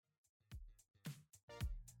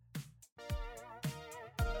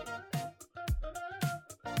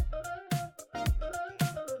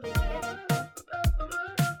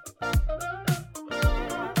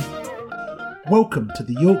Welcome to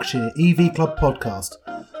the Yorkshire EV Club podcast.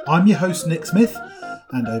 I'm your host Nick Smith,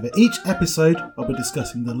 and over each episode I'll be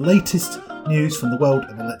discussing the latest news from the world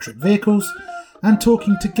of electric vehicles and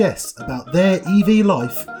talking to guests about their EV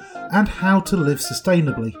life and how to live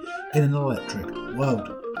sustainably in an electric world.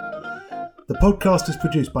 The podcast is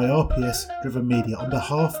produced by RPS Driven Media on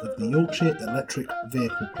behalf of the Yorkshire Electric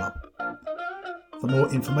Vehicle Club. For more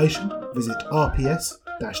information, visit rps-dm.co.uk.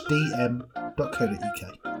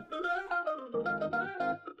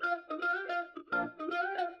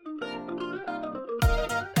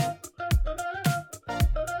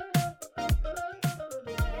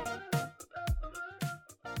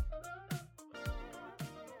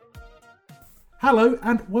 Hello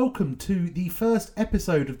and welcome to the first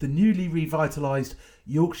episode of the newly revitalised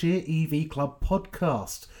Yorkshire EV Club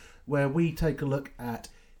podcast, where we take a look at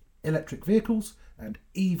electric vehicles and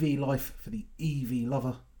EV life for the EV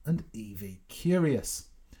lover and EV curious.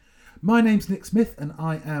 My name's Nick Smith and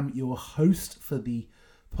I am your host for the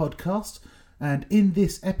podcast, and in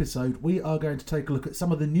this episode we are going to take a look at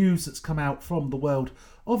some of the news that's come out from the world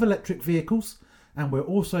of electric vehicles, and we're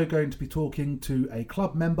also going to be talking to a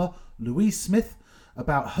club member, Louise Smith,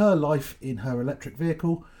 about her life in her electric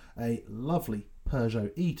vehicle, a lovely Peugeot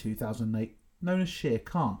E2008 known as Shere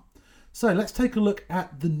Khan. So let's take a look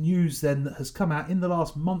at the news then that has come out in the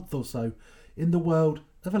last month or so in the world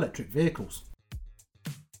of electric vehicles.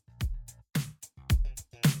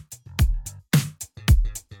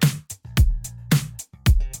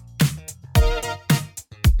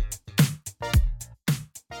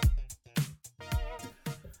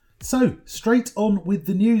 So, straight on with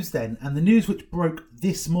the news then, and the news which broke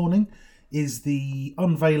this morning is the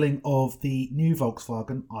unveiling of the new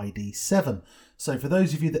Volkswagen ID.7. So for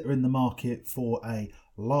those of you that are in the market for a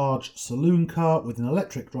large saloon car with an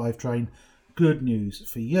electric drivetrain, good news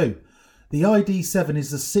for you. The ID.7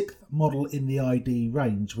 is the sixth model in the ID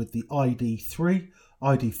range, with the ID.3,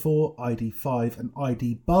 ID.4, ID.5 and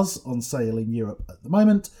ID Buzz on sale in Europe at the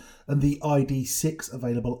moment, and the ID.6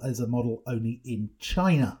 available as a model only in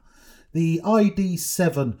China. The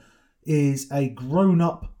ID.7 is a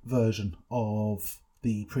grown-up version of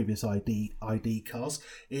the previous ID cars.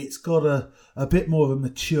 It's got a bit more of a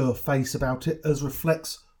mature face about it, as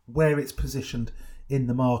reflects where it's positioned in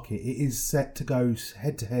the market. It is set to go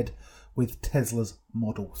head-to-head with Tesla's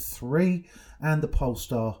Model 3 and the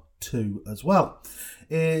Polestar 2 as well.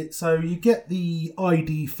 So you get the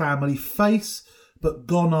ID family face, but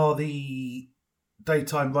gone are the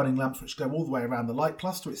daytime running lamps which go all the way around the light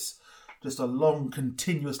cluster. It's just a long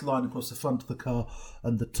continuous line across the front of the car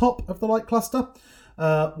and the top of the light cluster.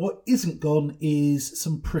 What isn't gone is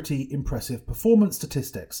some pretty impressive performance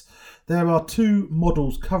statistics. There are two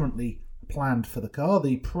models currently planned for the car.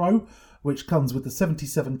 The Pro, which comes with the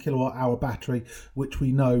 77 kilowatt hour battery, which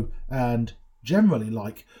we know and generally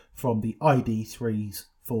like from the ID.3s,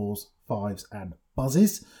 4s, 5s and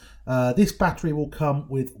Buzzes. This battery will come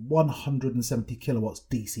with 170 kilowatts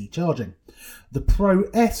DC charging. The Pro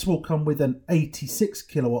S will come with an 86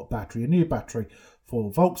 kilowatt battery, a new battery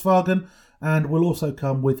for Volkswagen, and will also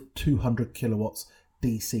come with 200 kilowatts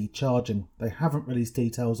DC charging. They haven't released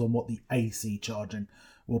details on what the AC charging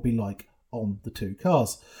will be like on the two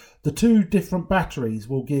cars. The two different batteries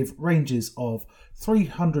will give ranges of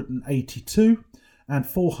 382 and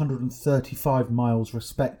 435 miles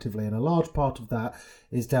respectively, and a large part of that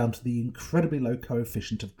is down to the incredibly low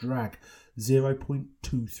coefficient of drag,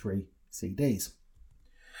 0.23 CDs.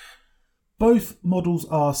 Both models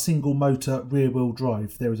are single motor rear wheel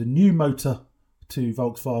drive. There is a new motor to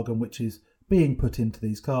Volkswagen which is being put into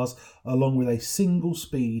these cars, along with a single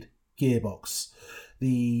speed gearbox.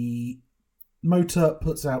 The motor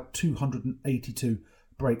puts out 282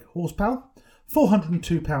 brake horsepower,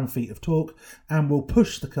 402 pound-feet of torque, and will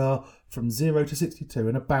push the car from 0 to 62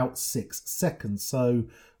 in about 6 seconds. So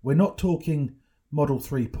we're not talking Model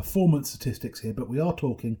 3 performance statistics here, but we are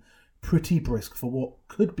talking pretty brisk for what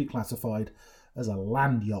could be classified as a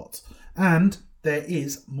land yacht. And there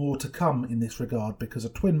is more to come in this regard, because a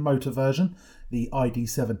twin motor version, the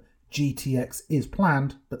ID.7 GTX, is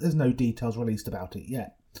planned, but there's no details released about it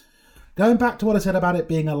yet. Going back to what I said about it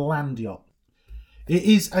being a land yacht, it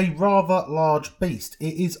is a rather large beast.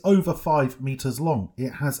 It is over 5 metres long.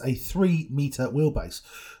 It has a 3 metre wheelbase,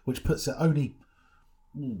 which puts it only,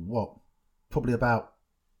 probably about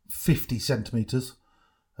 50 centimetres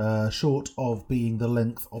short of being the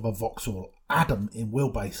length of a Vauxhall Adam in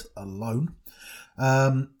wheelbase alone.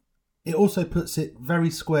 It also puts it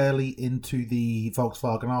very squarely into the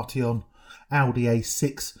Volkswagen Arteon Audi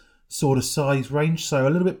A6 sort of size range, so a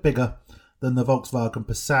little bit bigger than the Volkswagen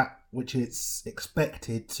Passat, which is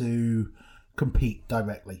expected to compete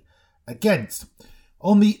directly against.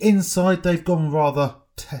 On the inside, they've gone rather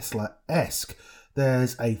Tesla-esque.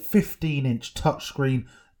 There's a 15-inch touchscreen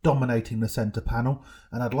dominating the centre panel,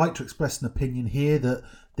 and I'd like to express an opinion here that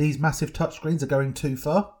these massive touchscreens are going too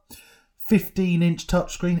far. 15-inch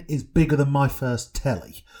touchscreen is bigger than my first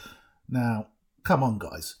telly. Now, come on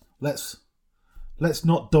guys, let's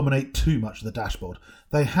not dominate too much of the dashboard.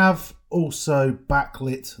 They have also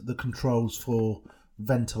backlit the controls for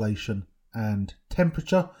ventilation and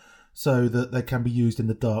temperature so that they can be used in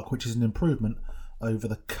the dark, which is an improvement over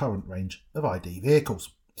the current range of ID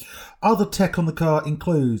vehicles. Other tech on the car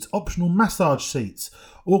includes optional massage seats,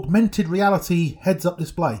 augmented reality heads-up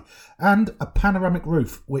display, and a panoramic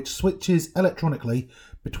roof which switches electronically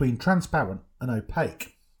between transparent and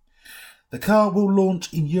opaque. The car will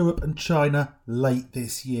launch in Europe and China late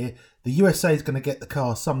this year. The USA is going to get the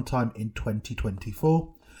car sometime in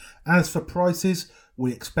 2024. As for prices,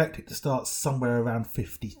 we expect it to start somewhere around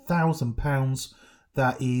 £50,000.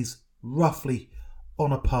 That is roughly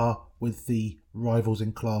on a par with the rivals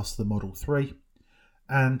in class, the Model 3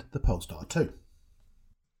 and the Polestar 2.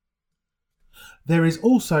 There is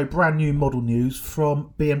also brand new model news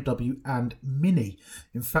from BMW and Mini.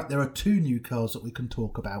 In fact, there are two new cars that we can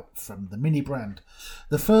talk about from the Mini brand.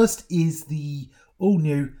 The first is the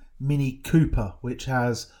all-new Mini Cooper, which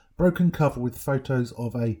has broken cover with photos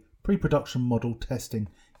of a pre-production model testing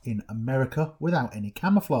in America without any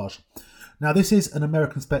camouflage. Now, this is an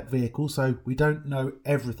American spec vehicle, so we don't know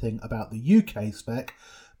everything about the UK spec,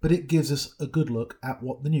 but it gives us a good look at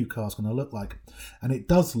what the new car is going to look like. And it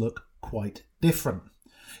does look quite different.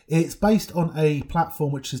 It's based on a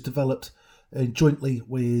platform which is developed jointly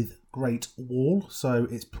with Great Wall, so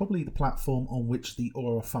it's probably the platform on which the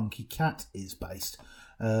Aura Funky Cat is based.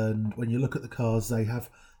 And when you look at the cars, they have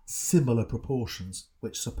similar proportions,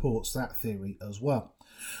 which supports that theory as well.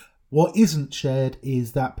 What isn't shared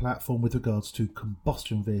is that platform with regards to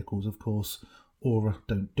combustion vehicles. Of course, Aura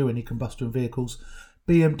don't do any combustion vehicles.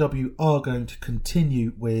 BMW are going to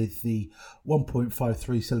continue with the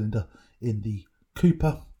 1.53 cylinder in the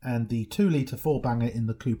Cooper and the 2-litre 4-banger in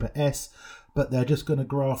the Cooper S, but they're just going to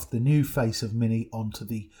graft the new face of Mini onto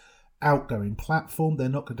the outgoing platform. They're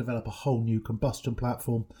not going to develop a whole new combustion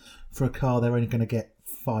platform for a car they're only going to get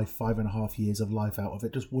 5.5 years of life out of.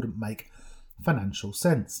 It just wouldn't make financial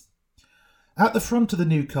sense. At the front of the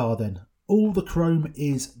new car then, all the chrome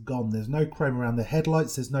is gone. There's no chrome around the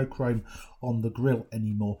headlights, there's no chrome on the grille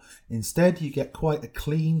anymore. Instead, you get quite a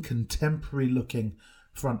clean, contemporary looking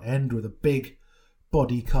front end with a big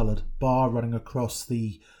body coloured bar running across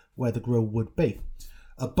where the grille would be.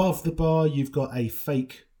 Above the bar, you've got a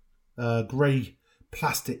fake grey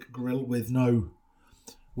plastic grille with no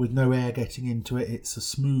air getting into it. It's a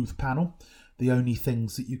smooth panel. The only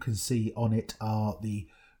things that you can see on it are the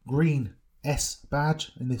green S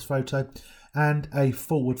badge in this photo and a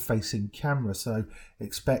forward facing camera, so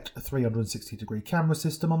expect a 360 degree camera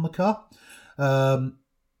system on the car.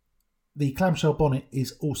 The clamshell bonnet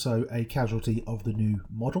is also a casualty of the new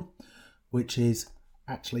model, which is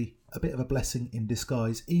actually a bit of a blessing in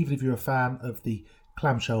disguise. Even if you're a fan of the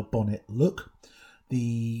clamshell bonnet look,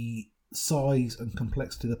 the size and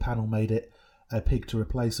complexity of the panel made it a pig to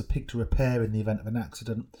replace, a pig to repair in the event of an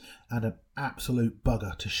accident, and an absolute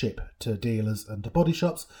bugger to ship to dealers and to body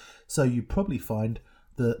shops. So you probably find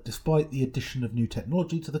that despite the addition of new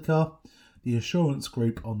technology to the car, the assurance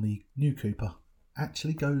group on the new Cooper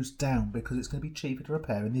actually goes down because it's going to be cheaper to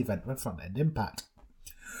repair in the event of a front end impact.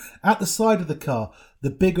 At the side of the car, the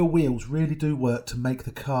bigger wheels really do work to make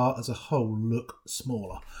the car as a whole look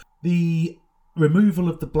smaller. The removal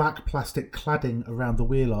of the black plastic cladding around the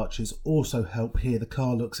wheel arches also help here. The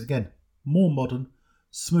car looks, again, more modern,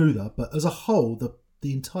 smoother, but as a whole,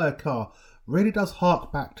 the entire car really does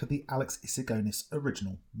hark back to the Alex Issigonis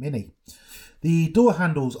original Mini. The door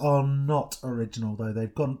handles are not original, though.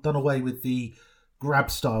 They've done away with the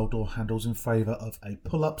grab style door handles in favour of a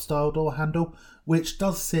pull-up style door handle, which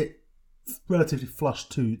does sit relatively flush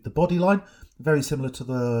to the body line, very similar to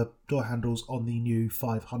the door handles on the new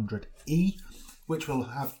 500e, which will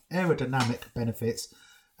have aerodynamic benefits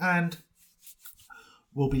and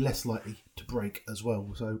will be less likely to break as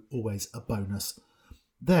well, so always a bonus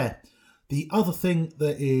there. The other thing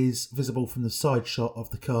that is visible from the side shot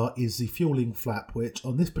of the car is the fueling flap, which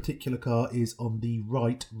on this particular car is on the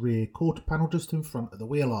right rear quarter panel just in front of the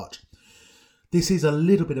wheel arch. This is a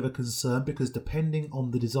little bit of a concern because depending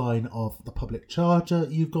on the design of the public charger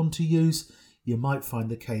you've gone to use, you might find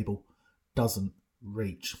the cable doesn't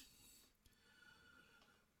reach.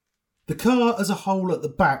 The car as a whole at the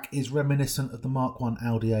back is reminiscent of the Mark 1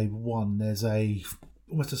 Audi A1. There's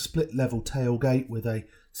almost a split level tailgate with a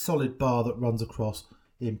solid bar that runs across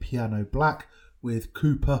in piano black with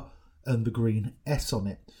Cooper and the green S on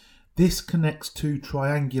it. This connects to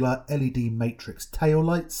triangular LED matrix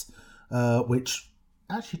taillights, which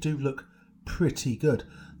actually do look pretty good.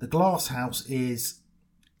 The glass house is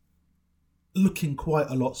looking quite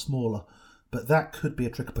a lot smaller, but that could be a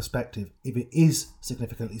trick of perspective. If it is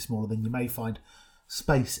significantly smaller, then you may find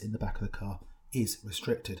space in the back of the car is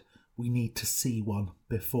restricted. We need to see one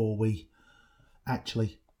before we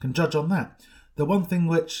actually can judge on that. The one thing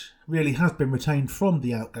which really has been retained from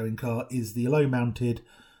the outgoing car is the low-mounted,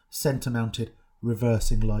 centre-mounted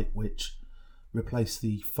reversing light, which replaced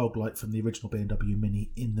the fog light from the original BMW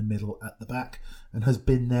Mini in the middle at the back and has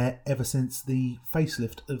been there ever since the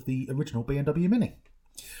facelift of the original BMW Mini.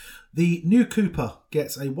 The new Cooper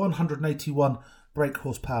gets a 181 brake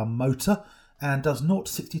horsepower motor and does 0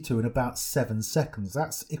 to 62 in about 7 seconds.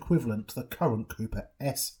 That's equivalent to the current Cooper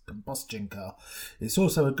S combustion car. It's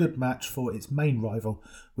also a good match for its main rival,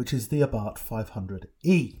 which is the Abarth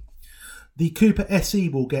 500e. The Cooper SE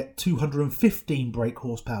will get 215 brake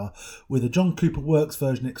horsepower, with a John Cooper Works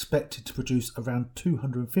version expected to produce around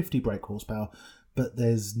 250 brake horsepower, but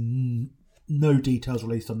there's no details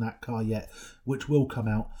released on that car yet, which will come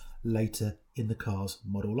out later in the car's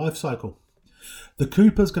model life cycle. The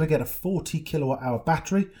Cooper's going to get a 40 kilowatt hour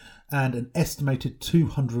battery and an estimated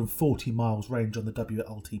 240 miles range on the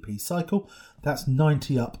WLTP cycle. That's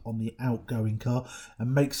 90 up on the outgoing car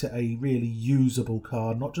and makes it a really usable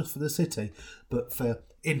car, not just for the city, but for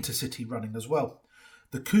intercity running as well.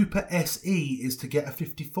 The Cooper SE is to get a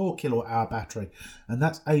 54 kilowatt hour battery, and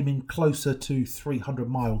that's aiming closer to 300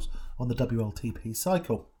 miles on the WLTP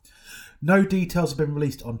cycle. No details have been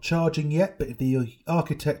released on charging yet, but if the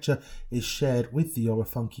architecture is shared with the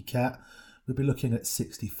Funky Cat, we'll be looking at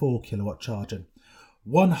 64 kilowatt charging.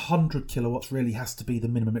 100 kilowatts really has to be the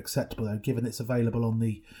minimum acceptable, though, given it's available on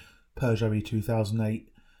the Peugeot E2008,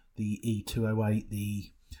 the E0208,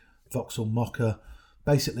 the Vauxhall Mocha.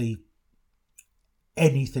 Basically,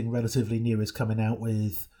 anything relatively new is coming out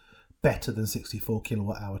with better than 64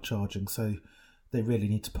 kilowatt hour charging, so they really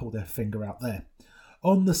need to pull their finger out there.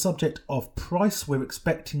 On the subject of price, we're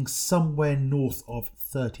expecting somewhere north of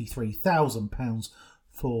 £33,000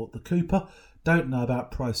 for the Cooper. Don't know about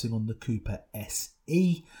pricing on the Cooper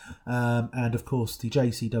SE. And of course, the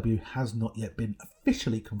JCW has not yet been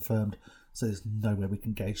officially confirmed, so there's no way we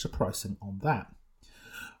can gauge the pricing on that.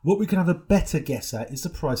 What we can have a better guess at is the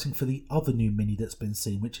pricing for the other new Mini that's been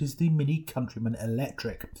seen, which is the Mini Countryman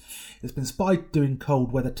Electric. It's been spotted doing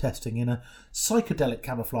cold weather testing in a psychedelic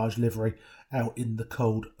camouflage livery out in the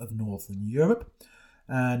cold of Northern Europe.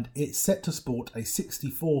 And it's set to sport a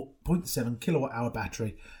 64.7 kilowatt hour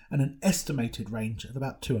battery and an estimated range of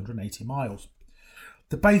about 280 miles.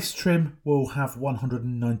 The base trim will have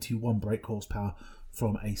 191 brake horsepower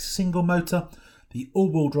from a single motor. The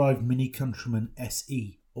all-wheel drive Mini Countryman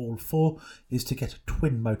SE All 4 is to get a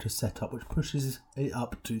twin motor setup, which pushes it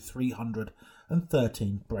up to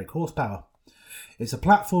 313 brake horsepower. It's a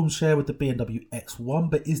platform share with the BMW X1,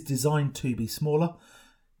 but is designed to be smaller.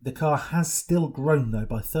 The car has still grown though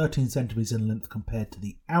by 13 centimetres in length compared to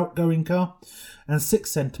the outgoing car and 6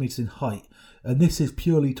 centimetres in height, and this is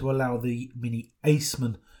purely to allow the Mini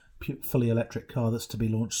Aceman fully electric car that's to be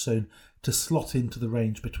launched soon to slot into the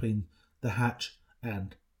range between the hatch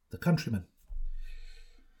and the Countryman.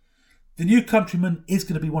 The new Countryman is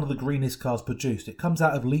going to be one of the greenest cars produced. It comes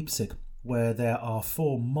out of Leipzig, where there are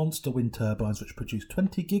 4 monster wind turbines which produce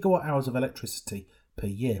 20 gigawatt hours of electricity per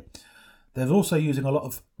year. They're also using a lot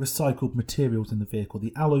of recycled materials in the vehicle.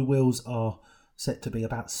 The alloy wheels are set to be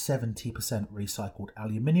about 70% recycled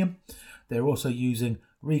aluminium. They're also using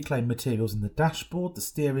reclaimed materials in the dashboard, the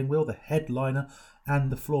steering wheel, the headliner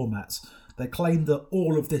and the floor mats. They claim that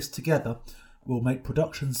all of this together will make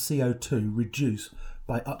production CO2 reduce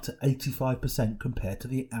by up to 85% compared to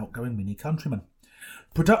the outgoing Mini Countryman.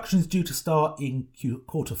 Production is due to start in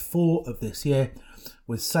quarter 4 of this year,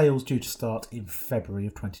 with sales due to start in February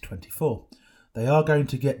of 2024. They are going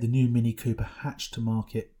to get the new Mini Cooper hatch to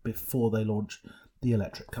market before they launch the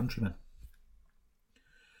electric Countryman.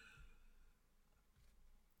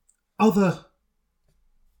 Other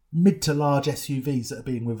mid to large SUVs that are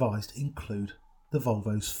being revised include the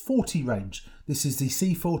Volvo's 40 range. This is the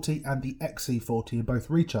C40 and the XC40 in both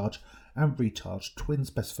Recharge and Recharge twin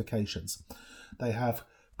specifications. They have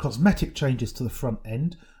cosmetic changes to the front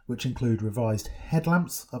end, which include revised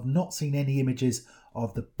headlamps. I've not seen any images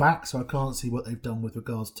of the back, so I can't see what they've done with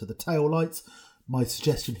regards to the tail lights. My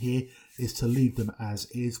suggestion here is to leave them as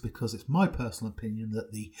is, because it's my personal opinion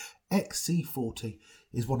that the XC40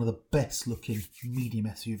 is one of the best looking medium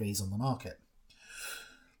SUVs on the market.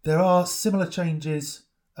 There are similar changes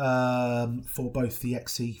for both the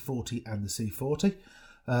XC40 and the C40,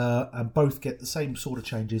 and both get the same sort of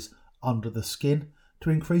changes under the skin to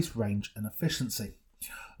increase range and efficiency.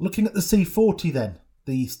 Looking at the C40 then,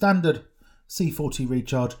 the standard C40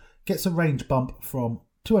 Recharge gets a range bump from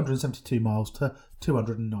 272 miles to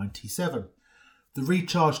 297. The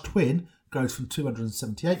Recharge Twin goes from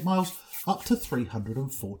 278 miles up to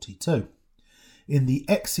 342. In the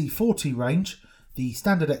XC40 range, the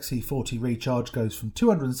standard XC40 Recharge goes from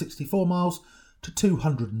 264 miles to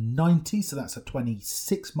 290, so that's a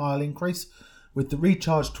 26 mile increase, with the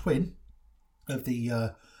Recharge Twin of the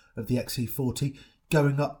XC40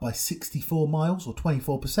 going up by 64 miles or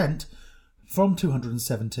 24% from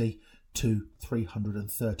 270 to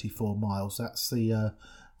 334 miles. That's the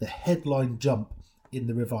headline jump in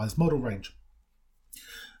the revised model range.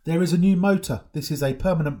 There is a new motor. This is a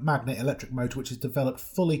permanent magnet electric motor which is developed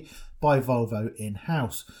fully by Volvo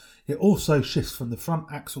in-house. It also shifts from the front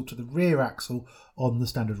axle to the rear axle on the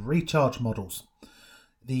standard Recharge models.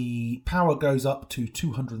 The power goes up to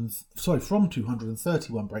from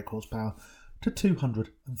 231 brake horsepower to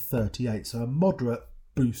 238, so a moderate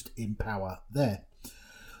boost in power there.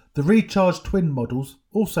 The Recharge Twin models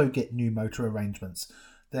also get new motor arrangements.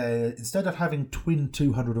 Instead of having twin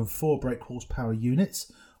 204 brake horsepower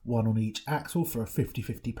units, one on each axle for a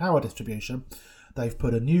 50-50 power distribution, they've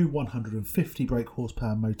put a new 150 brake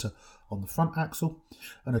horsepower motor on the front axle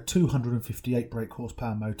and a 258 brake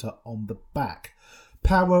horsepower motor on the back.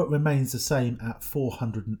 Power remains the same at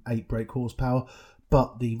 408 brake horsepower,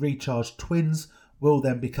 but the Recharge Twins will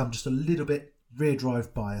then become just a little bit rear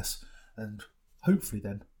drive bias and hopefully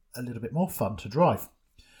then a little bit more fun to drive.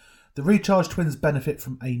 The Recharge Twins benefit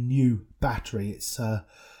from a new battery. It's a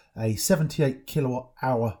 78 kilowatt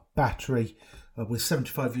hour battery with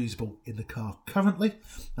 75 usable in the car currently,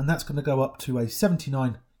 and that's going to go up to a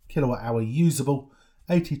 79 kilowatt hour usable,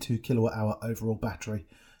 82 kilowatt hour overall battery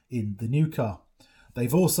in the new car.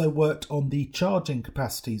 They've also worked on the charging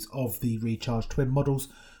capacities of the Recharge Twin models.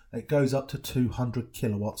 It goes up to 200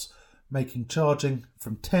 kilowatts, making charging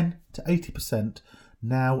from 10 to 80%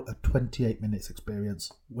 now a 28 minutes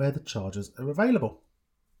experience where the chargers are available.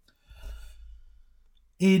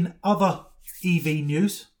 In other EV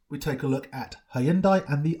news, we take a look at Hyundai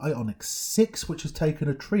and the Ioniq 6, which has taken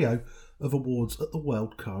a trio of awards at the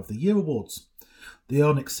World Car of the Year Awards. The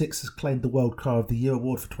Ioniq 6 has claimed the World Car of the Year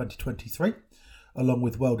Award for 2023, along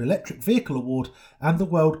with World Electric Vehicle Award and the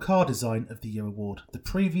World Car Design of the Year Award. The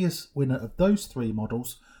previous winner of those three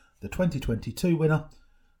models, the 2022 winner,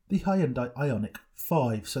 the Hyundai Ioniq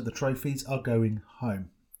 5, so the trophies are going home.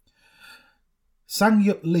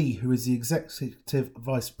 Sang-Yup Lee, who is the Executive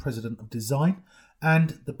Vice President of Design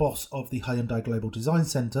and the boss of the Hyundai Global Design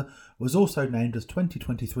Centre, was also named as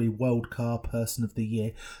 2023 World Car Person of the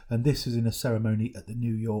Year, and this was in a ceremony at the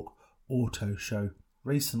New York Auto Show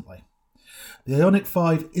recently. The Ioniq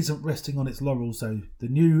 5 isn't resting on its laurels though. The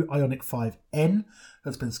new Ioniq 5N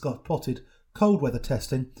has been spotted cold weather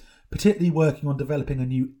testing, particularly working on developing a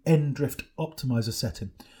new N-drift optimizer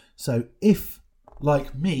setting. So if,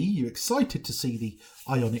 like me, you're excited to see the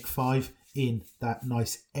Ioniq 5 in that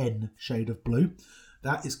nice N shade of blue,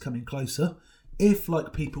 that is coming closer. If,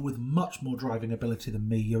 like people with much more driving ability than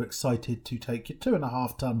me, you're excited to take your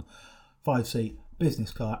 2.5 ton 5-seat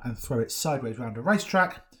business car and throw it sideways around a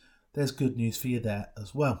racetrack, there's good news for you there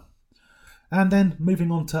as well. And then moving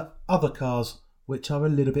on to other cars which are a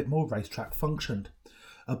little bit more racetrack functioned.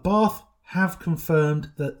 Abarth have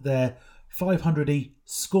confirmed that their 500e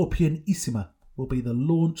Scorpionissima will be the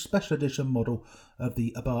launch special edition model of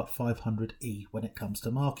the Abarth 500e when it comes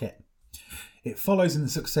to market. It follows in the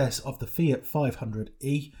success of the Fiat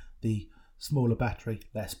 500e, the smaller battery,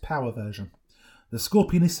 less power version. The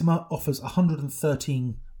Scorpionissima offers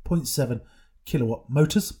 113.7 kilowatt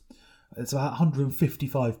motors. It's about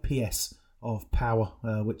 155 PS of power,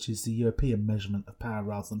 which is the European measurement of power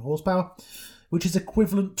rather than horsepower, which is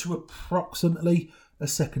equivalent to approximately a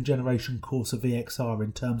second generation Corsa VXR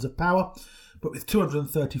in terms of power, but with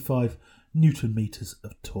 235 Newton meters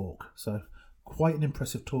of torque. So quite an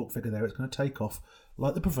impressive torque figure there. It's going to take off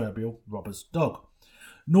like the proverbial robber's dog.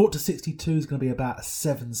 0 to 62 is going to be about a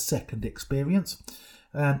 7-second experience,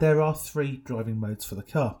 and there are 3 driving modes for the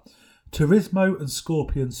car. Turismo and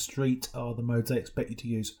Scorpion Street are the modes they expect you to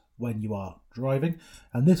use when you are driving,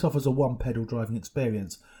 and this offers a one-pedal driving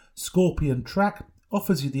experience. Scorpion Track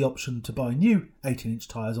offers you the option to buy new 18-inch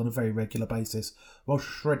tyres on a very regular basis while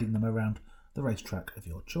shredding them around the racetrack of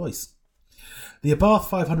your choice. The Abarth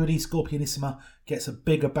 500e Scorpionissima gets a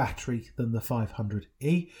bigger battery than the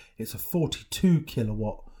 500e. It's a 42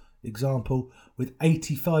 kilowatt example with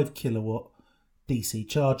 85 kilowatt DC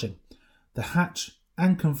charging. The hatch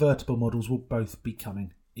and convertible models will both be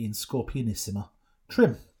coming in Scorpionissima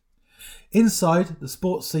trim. Inside, the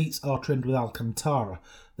sports seats are trimmed with Alcantara.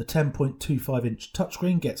 The 10.25-inch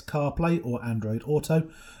touchscreen gets CarPlay or Android Auto,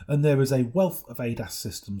 and there is a wealth of ADAS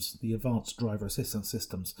systems, the Advanced Driver Assistance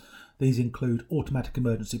Systems. These include automatic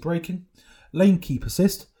emergency braking, lane keep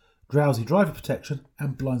assist, drowsy driver protection,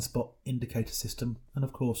 and blind spot indicator system, and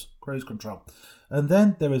of course, cruise control. And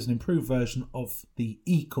then there is an improved version of the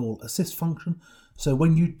e-call assist function, so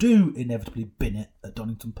when you do inevitably bin it at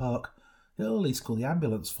Donington Park, it'll at least call the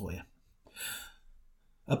ambulance for you.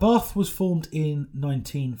 Abarth was formed in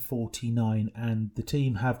 1949, and the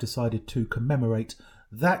team have decided to commemorate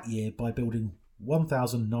that year by building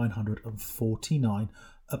 1,949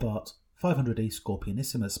 Abarth 500e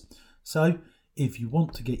Scorpionissimas. So, if you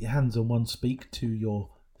want to get your hands on one, speak to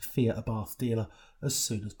your Fiat Abarth dealer as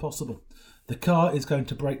soon as possible. The car is going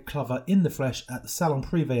to break cover in the flesh at the Salon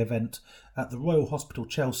Privé event at the Royal Hospital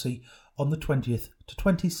Chelsea on the 20th to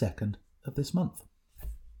 22nd of this month.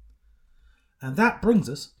 And that brings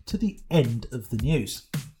us to the end of the news.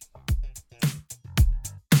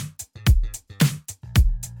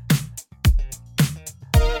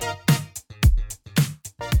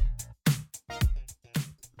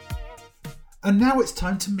 And now it's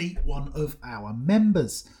time to meet one of our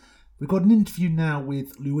members. We've got an interview now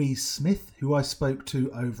with Louise Smith, who I spoke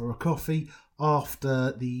to over a coffee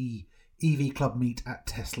after the EV Club meet at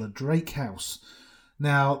Tesla Drake House.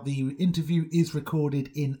 Now, the interview is recorded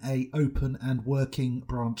in an open and working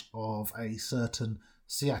branch of a certain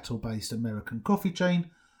Seattle-based American coffee chain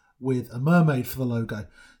with a mermaid for the logo.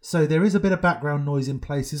 So there is a bit of background noise in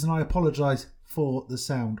places, and I apologise for the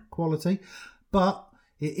sound quality, but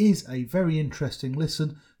it is a very interesting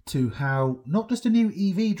listen to how not just a new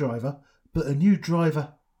EV driver, but a new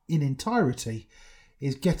driver in entirety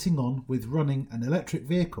is getting on with running an electric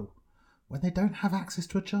vehicle when they don't have access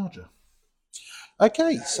to a charger.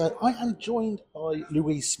 Okay, so I am joined by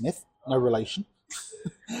Louise Smith, no relation,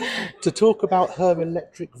 to talk about her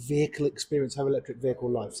electric vehicle experience, her electric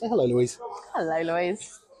vehicle life. Say hello, Louise. Hello,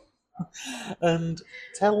 Louise. And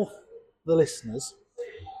tell the listeners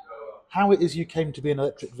how it is you came to be an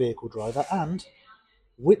electric vehicle driver and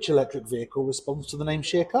which electric vehicle responds to the name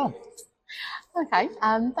Sheer Car. Okay,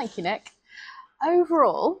 thank you, Nick.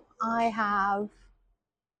 Overall, I have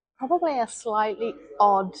probably a slightly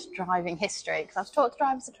odd driving history because I was taught to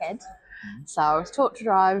drive as a kid. So I was taught to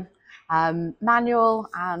drive manual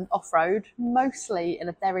and off-road, mostly in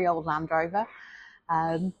a very old Land Rover,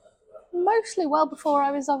 mostly well before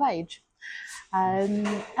I was of age. And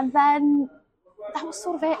then that was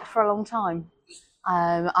sort of it for a long time.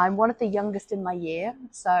 I'm one of the youngest in my year,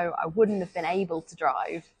 so I wouldn't have been able to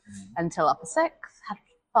drive until upper sixth, had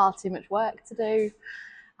far too much work to do,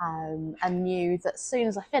 and knew that as soon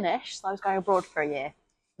as I finished, I was going abroad for a year,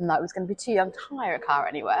 and I was going to be too young to hire a car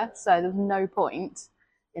anywhere, so there was no point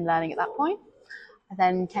in learning at that point. I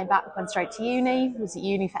then came back, went straight to uni, was at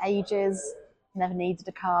uni for ages, never needed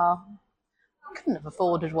a car, couldn't have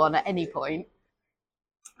afforded one at any point,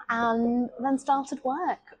 and then started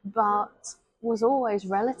work, but was always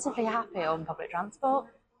relatively happy on public transport.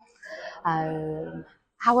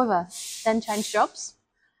 However, then changed jobs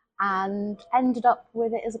and ended up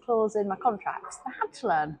with it as a clause in my contract. I had to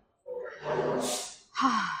learn.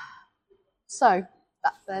 So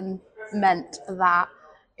that then meant that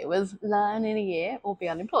it was learn in a year or be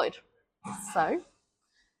unemployed. So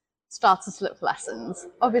started to look for lessons.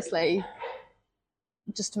 Obviously,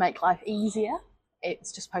 just to make life easier,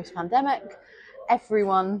 it's just post-pandemic.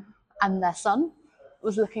 Everyone and their son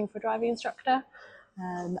was looking for a driving instructor.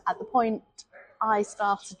 At the point I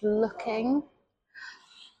started looking,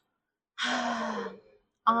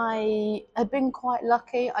 I had been quite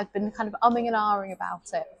lucky. I'd been kind of umming and ahhing about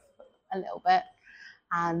it a little bit,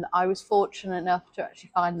 and I was fortunate enough to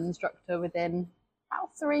actually find an instructor within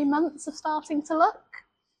about 3 months of starting to look,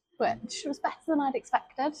 which was better than I'd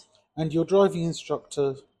expected. And your driving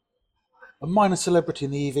instructor, a minor celebrity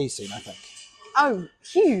in the EV scene, I think. Oh,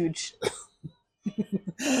 huge.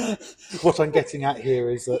 What I'm getting at here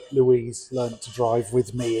is that Louise learnt to drive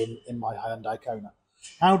with me in my Hyundai Kona.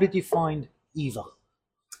 How did you find Eva?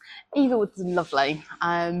 Eva was lovely.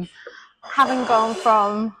 Having gone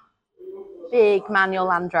from big manual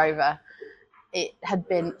Land Rover, it had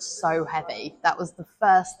been so heavy. That was the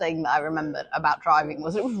first thing that I remembered about driving,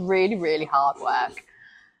 was it was really, really hard work.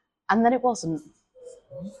 And then it wasn't.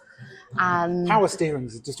 And power steering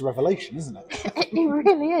is just a revelation, isn't it? It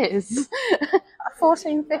really is. A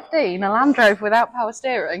 1415, a Land Rover without power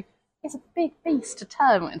steering, is a big beast to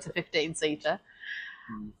turn into 15-seater.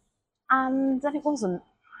 And then it wasn't.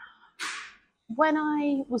 when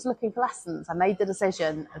I was looking for lessons, I made the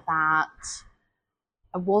decision that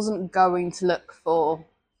I wasn't going to look for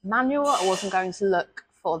manual. I wasn't going to look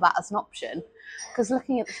for that as an option, because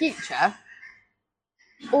looking at the future,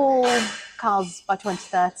 all cars by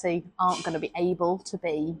 2030 aren't going to be able to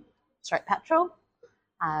be straight petrol.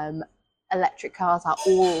 Electric cars are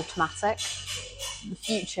all automatic. The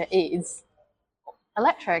future is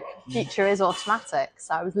electric. Future is automatic.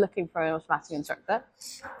 So I was looking for an automatic instructor.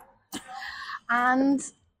 And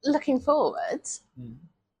looking forward,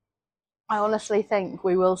 I honestly think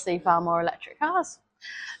we will see far more electric cars.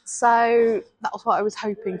 So that was what I was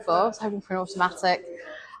hoping for. I was hoping for an automatic.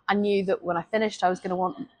 I knew that when I finished, I was going to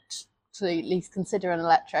want to at least consider an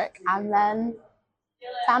electric. And then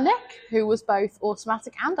found Nick, who was both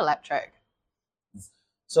automatic and electric.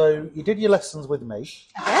 So you did your lessons with me.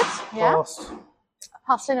 I did, yeah.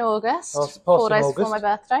 Passed in August, passed 4 days in August. before my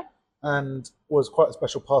birthday. And was quite a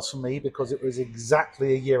special pass for me because it was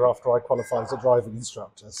exactly a year after I qualified as a driving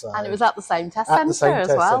instructor. So and it was at the same test centre as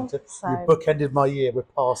well. So you bookended my year with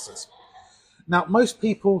passes. Now, most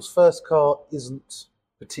people's first car isn't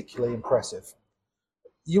particularly impressive.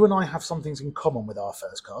 You and I have some things in common with our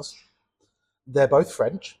first cars. They're both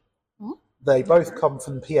French. Mm-hmm. They both come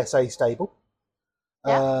from PSA stable.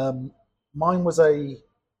 Yeah. Mine was a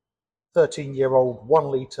 13-year-old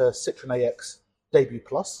 1-litre Citroen AX Debut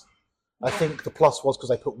Plus. I think the plus was because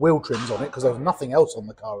they put wheel trims on it, because there was nothing else on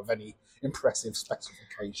the car of any impressive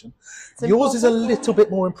specification. Yours is a little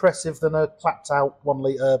bit more impressive than a clapped out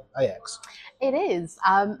 1-litre AX. It is.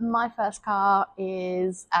 My first car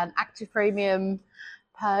is an active premium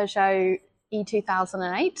Peugeot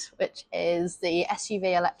E2008, which is the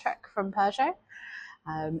SUV electric from Peugeot.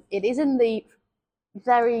 It is in the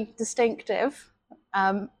very distinctive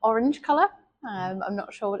orange colour. I'm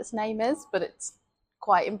not sure what its name is, but it's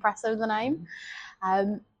quite impressive, the name.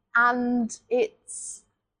 And it's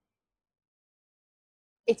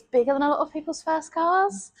bigger than a lot of people's first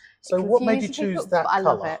cars. So what made you choose that colour? I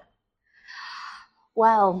love it.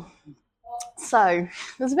 Well, so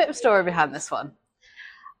there's a bit of a story behind this one.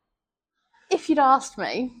 If you'd asked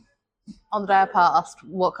me on the day I passed,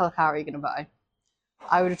 what colour car are you going to buy?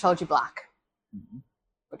 I would have told you black. Mm-hmm.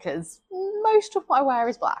 Because most of what I wear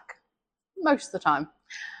is black. Most of the time.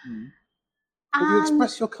 Mm. But you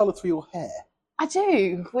express your colour through your hair. I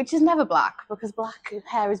do, which is never black, because black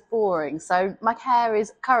hair is boring. So my hair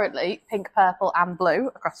is currently pink, purple and blue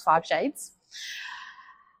across 5 shades.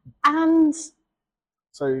 And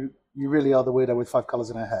so you really are the weirdo with 5 colours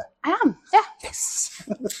in her hair? I am, yeah. Yes.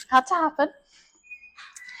 Had to happen.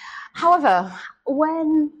 However,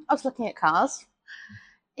 when I was looking at cars,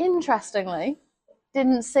 interestingly,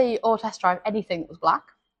 didn't see or test drive anything that was black.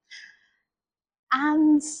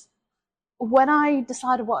 And when I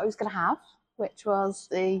decided what I was going to have, which was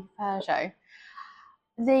the Peugeot,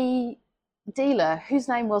 the dealer, whose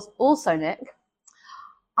name was also Nick,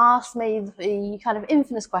 asked me the kind of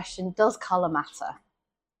infamous question, does colour matter?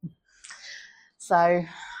 So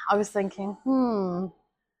I was thinking,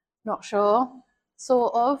 not sure,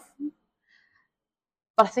 sort of.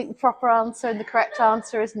 But I think the proper answer and the correct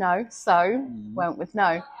answer is no, so went with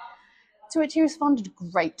no. To which he responded,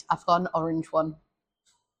 great, I've got an orange one.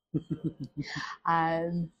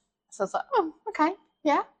 So I was like, oh, okay,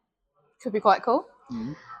 yeah, could be quite cool.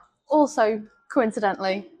 Also,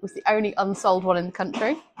 coincidentally, was the only unsold one in the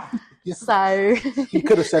country. Yeah. So he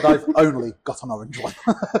could have said, I've only got an orange one.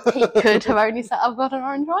 He could have only said, I've got an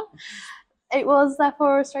orange one. It was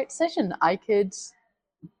therefore a straight decision. I could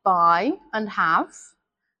buy and have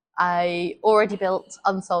a already built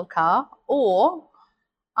unsold car, or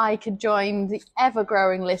I could join the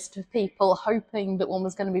ever-growing list of people hoping that one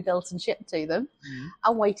was going to be built and shipped to them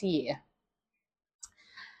and wait a year.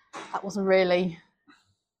 That wasn't really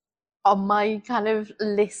on my kind of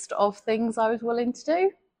list of things I was willing to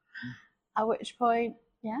do. At which point,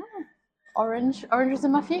 yeah, orange was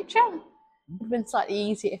in my future. It would have been slightly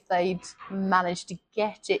easier if they'd managed to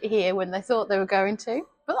get it here when they thought they were going to,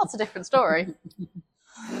 but that's a different story.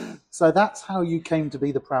 So that's how you came to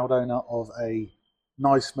be the proud owner of a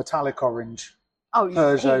nice metallic orange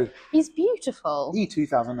Peugeot. He's beautiful.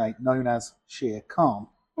 E2008, known as Sheer Calm.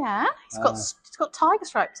 Yeah, he's got tiger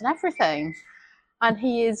stripes and everything. And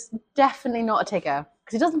he is definitely not a Tigger,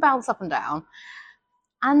 because he doesn't bounce up and down.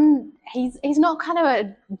 And he's not kind of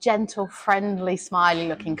a gentle, friendly, smiley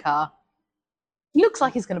looking car. He looks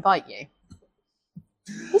like he's going to bite you.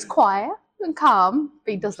 He's quiet and calm,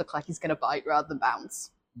 but he does look like he's going to bite rather than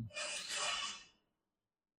bounce.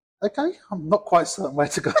 Okay, I'm not quite certain where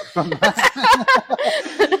to go from that.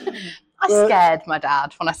 I scared my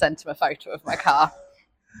dad when I sent him a photo of my car.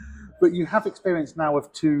 But you have experience now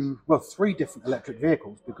of three different electric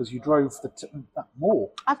vehicles because you drove more.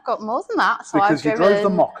 I've got more than that. So because you drove the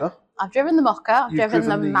Mocha. I've driven the Mocha. I've driven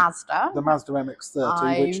the Mazda. The Mazda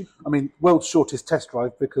MX-30, which, I mean, world's shortest test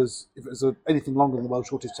drive, because if it was anything longer than the world's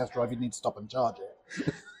shortest test drive, you'd need to stop and charge it.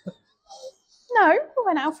 No, we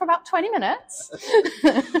went out for about 20 minutes.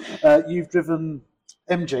 You've driven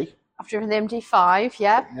MG. I've driven the MG5,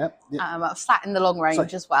 yeah. Yep. I've sat in the long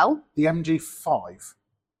range as well. The MG5,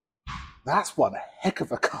 that's one heck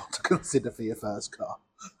of a car to consider for your first car.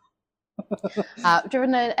 I've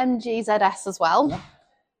driven an MG ZS as well. Yep.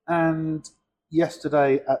 And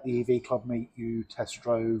yesterday at the EV Club meet, you test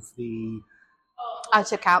drove I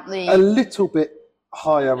took out a little bit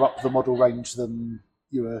higher up the model range than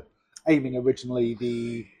you were aiming originally,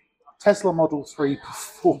 the Tesla Model 3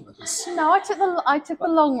 Performance. No, I took the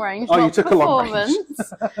long range. Oh, not you took performance.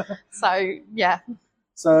 a long range. So yeah.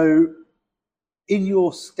 So, in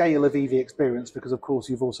your scale of EV experience, because of course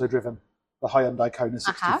you've also driven the Hyundai Kona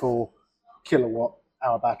 64 kilowatt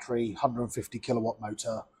hour battery, 150 kilowatt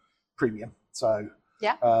motor, premium. So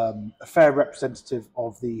yeah, a fair representative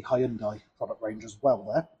of the Hyundai product range as well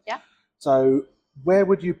there. Yeah. So where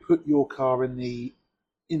would you put your car in the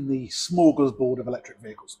smorgasbord of electric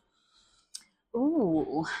vehicles?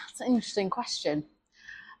 Ooh, that's an interesting question.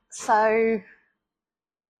 So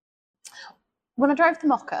when I drove the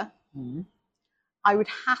Mocha, I would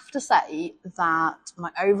have to say that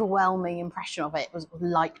my overwhelming impression of it was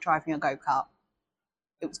like driving a go-kart.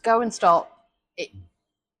 It was go and stop. It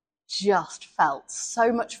just felt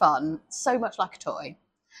so much fun, so much like a toy.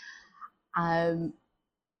 The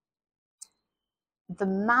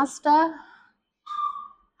Mazda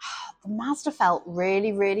felt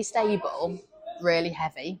really, really stable, really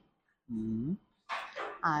heavy. The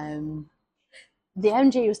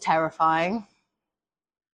MG was terrifying.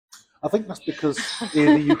 I think that's because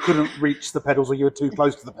either you couldn't reach the pedals or you were too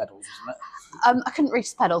close to the pedals, isn't it? I couldn't reach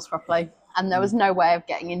the pedals properly, and there was no way of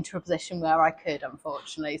getting into a position where I could,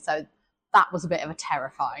 unfortunately. So that was a bit of a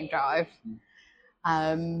terrifying drive.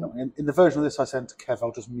 In the version of this I sent to Kev,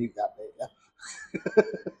 I'll just mute that bit.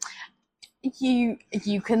 Yeah?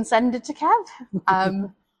 You can send it to Kev.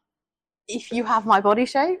 If you have my body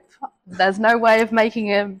shape, there's no way of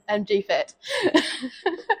making an MG fit.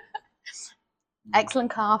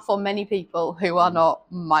 Excellent car for many people who are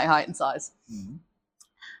not my height and size.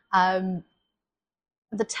 The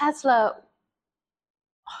Tesla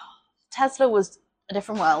was a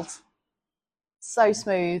different world. So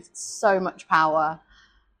smooth, so much power,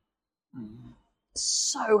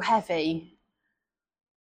 so heavy,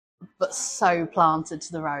 but so planted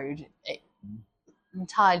to the road.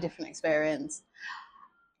 Entirely different experience.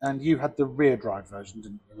 And you had the rear drive version,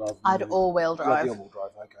 didn't you? I had all-wheel drive. The all-wheel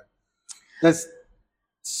drive, okay. There's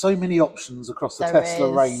so many options across the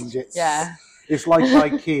Tesla range. It's like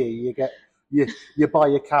IKEA. You buy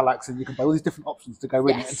your Kallax and you can buy all these different options to go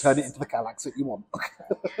in it and turn it into the Kallax that you want.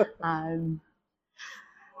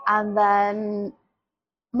 And then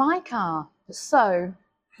my car. So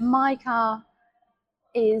my car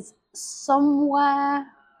is somewhere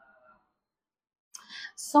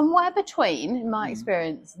between, in my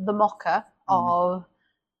experience, the Mocha of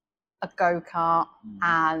a go-kart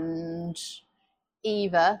and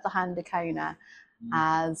either the Hyundai Kona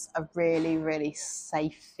as a really, really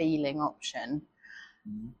safe feeling option.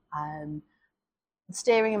 The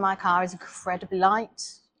steering in my car is incredibly light.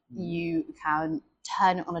 You can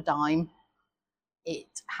turn it on a dime.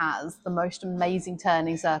 It has the most amazing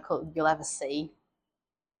turning circle you'll ever see.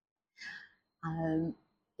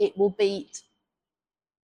 It will beat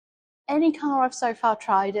any car I've so far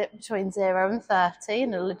tried it between 0 and 30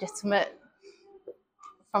 in a legitimate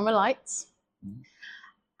from the lights.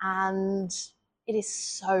 And it is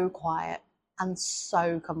so quiet and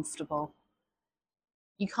so comfortable.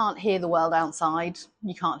 You can't hear the world outside.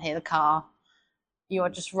 You can't hear the car. You are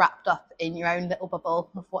just wrapped up in your own little bubble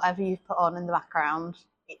of whatever you've put on in the background.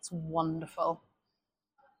 It's wonderful.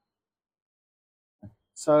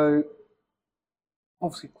 So,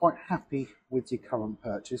 obviously quite happy with your current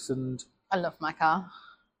purchase, and I love my car.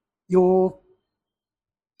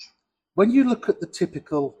 When you look at the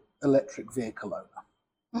typical electric vehicle owner,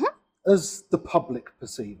 as the public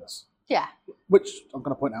perceive us, which I'm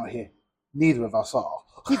going to point out here, neither of us are.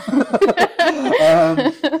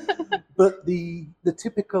 But the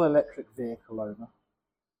typical electric vehicle owner,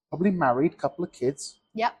 probably married, couple of kids,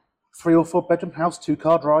 3 or 4 bedroom house,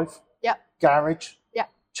 2-car drive, garage,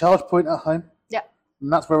 charge point at home,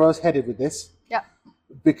 and that's where I was headed with this.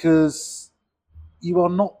 Because you are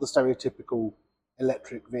not the stereotypical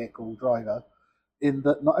electric vehicle driver, in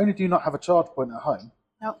that not only do you not have a charge point at home,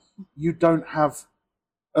 you don't have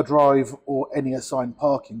a drive or any assigned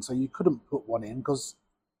parking, so you couldn't put one in because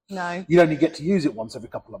No. you'd only get to use it once every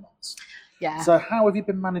couple of months. Yeah. So how have you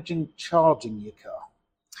been managing charging your car?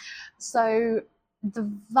 So the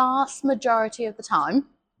vast majority of the time,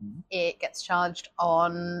 it gets charged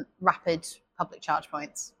on rapid public charge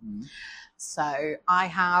points. So I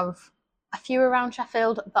have a few around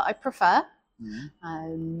Sheffield that I prefer.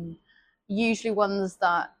 Usually ones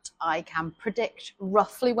that I can predict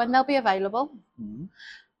roughly when they'll be available,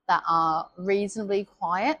 that are reasonably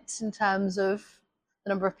quiet in terms of the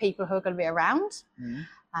number of people who are going to be around.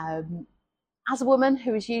 As a woman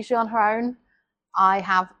who is usually on her own, I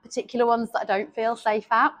have particular ones that I don't feel safe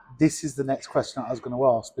at. This is the next question I was going to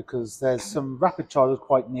ask, because there's some rapid chargers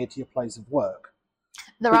quite near to your place of work.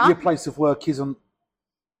 Your place of work isn't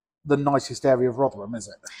the nicest area of Rotherham, is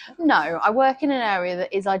it? No, I work in an area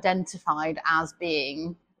that is identified as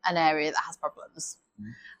being an area that has problems.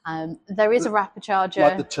 There is a rapid charger.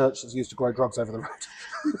 Like the church that's used to grow drugs over the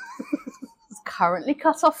road. It's currently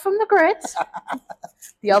cut off from the grid.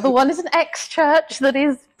 The other one is an ex-church that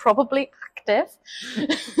is probably active.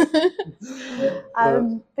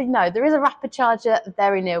 But no, there is a rapid charger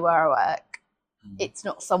very near where I work. It's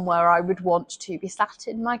not somewhere I would want to be sat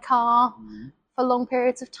in my car for long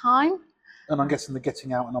periods of time. And I'm guessing the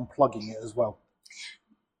getting out and unplugging it as well.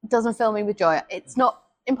 It doesn't fill me with joy. It's not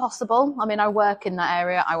impossible. I mean, I work in that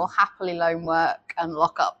area. I will happily loan work and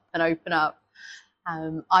lock up and open up.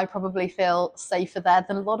 I probably feel safer there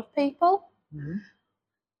than a lot of people.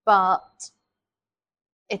 But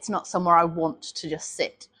it's not somewhere I want to just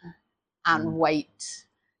sit and wait,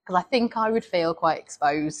 because I think I would feel quite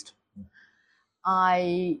exposed.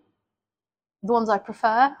 The ones I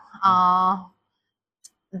prefer are,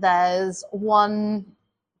 there's one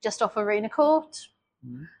just off Arena Court,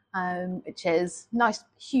 which is nice,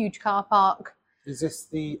 huge car park. Is this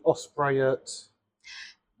the Osprey at,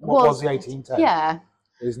 what was the 1810? Yeah.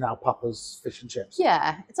 It is now Papa's Fish and Chips.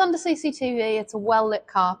 Yeah, it's under CCTV, it's a well-lit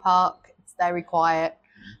car park, it's very quiet.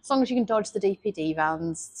 As long as you can dodge the DPD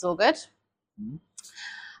vans, it's all good.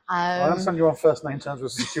 I understand you're on first name terms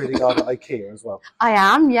with a security guard at IKEA as well. I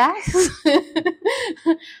am, yes.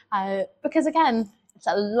 Because again, it's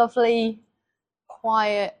a lovely,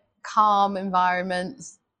 quiet, calm environment.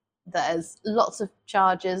 There's lots of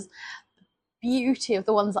chargers. The beauty of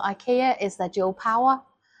the ones at IKEA is they're dual power,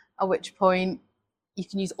 at which point you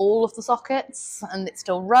can use all of the sockets and it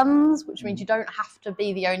still runs, which means you don't have to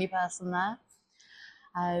be the only person there.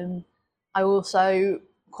 I also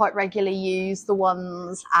quite regularly use the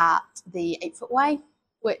ones at the 8 Foot Way,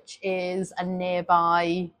 which is a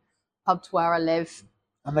nearby pub to where I live.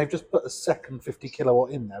 And they've just put a second 50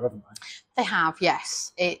 kilowatt in there, haven't they? They have,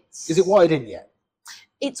 yes. Is it wired in yet?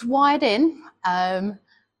 It's wired in.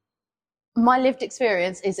 My lived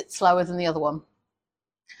experience is it's slower than the other one.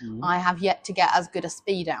 I have yet to get as good a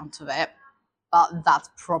speed out of it, but that's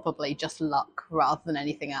probably just luck rather than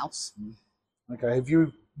anything else. Okay, have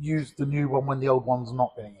you used the new one when the old one's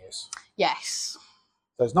not being used? Yes.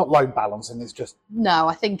 So it's not load balancing, it's just... No,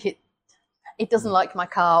 I think it doesn't like my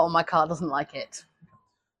car, or my car doesn't like it.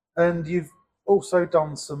 And you've also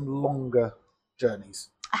done some longer journeys.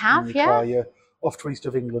 I have, yeah. Car. You're off to east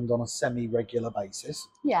of England on a semi-regular basis.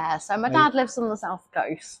 Yeah, so my dad lives on the south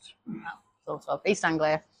coast, sort of, East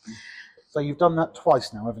Anglia. So you've done that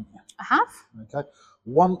twice now, haven't you? I have. Okay.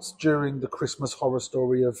 Once during the Christmas horror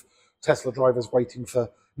story of Tesla drivers waiting for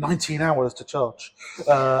 19 hours to charge,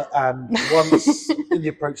 and once in the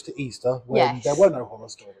approach to Easter when there were no horror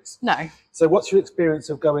stories. No. So what's your experience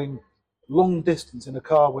of going long distance in a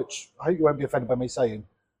car, which I hope you won't be offended by me saying,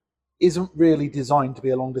 isn't really designed to be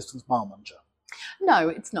a long distance mile muncher? No,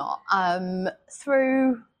 it's not.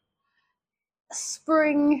 Through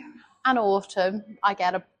spring and autumn, I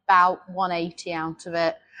get about 180 out of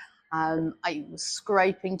it. I was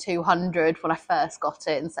scraping 200 when I first got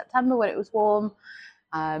it in September when it was warm.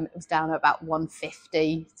 It was down at about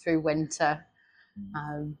 150 through winter.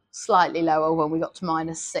 Slightly lower when we got to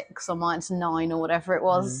 -6 or -9 or whatever it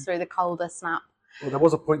was through the colder snap. Well, there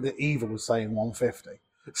was a point that Eva was saying 150.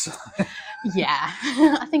 So. Yeah,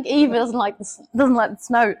 I think Eva doesn't like the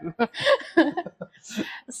snow.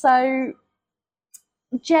 So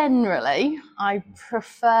generally, I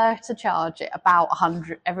prefer to charge it about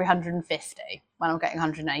 100 every 150 when I'm getting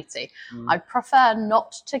 180. I prefer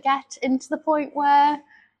not to get into the point where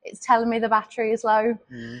it's telling me the battery is low,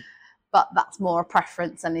 but that's more a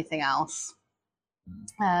preference than anything else.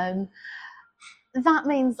 That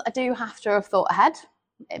means I do have to have thought ahead.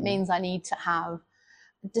 It means I need to have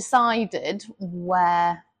decided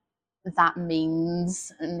where that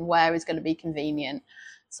means and where is going to be convenient.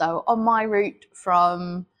 So on my route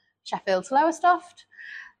from Sheffield to Lowestoft,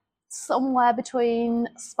 somewhere between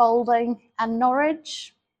Spalding and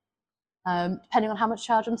Norwich, depending on how much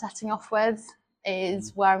charge I'm setting off with,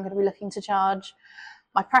 is where I'm going to be looking to charge.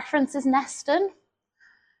 My preference is Neston,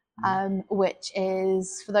 which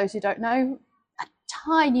is, for those who don't know, a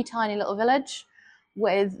tiny, tiny little village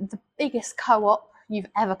with the biggest co-op you've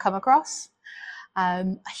ever come across. A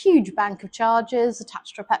huge bank of chargers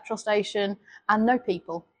attached to a petrol station and no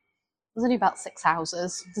people. There's only about 6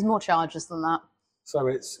 houses. There's more chargers than that. So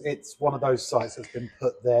it's one of those sites that's been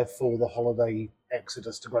put there for the holiday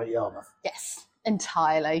exodus to Great Yarmouth. Yes,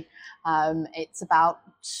 entirely. It's about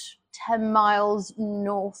 10 miles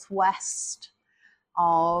northwest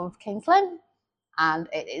of King's Lynn, and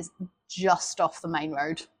it is just off the main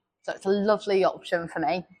road. So it's a lovely option for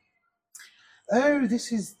me. Oh,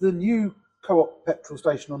 this is the new co-op petrol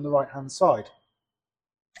station on the right-hand side.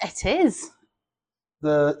 It is.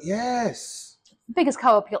 Yes. The biggest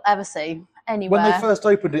co-op you'll ever see anywhere. When they first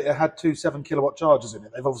opened it, it had 2 7-kilowatt chargers in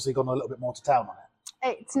it. They've obviously gone a little bit more to town on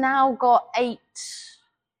it. It's now got 8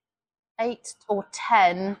 or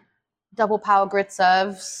 10 double power grid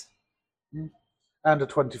serves. And a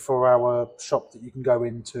 24-hour shop that you can go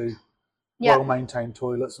into, well-maintained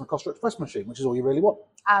toilets and a Costa Express machine, which is all you really want.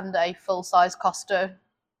 And a full-size Costa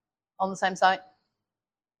on the same site.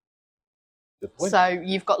 Good point. So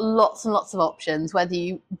you've got lots and lots of options, whether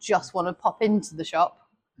you just want to pop into the shop,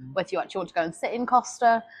 whether you actually want to go and sit in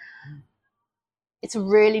Costa. It's a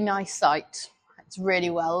really nice site. It's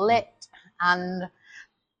really well lit, and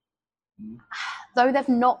though they've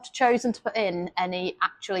not chosen to put in any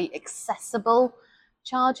actually accessible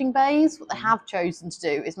charging bays, what they have chosen to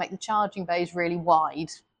do is make the charging bays really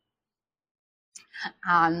wide,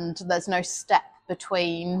 and there's no step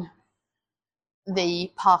between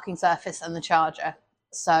the parking surface and the charger.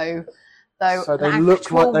 So they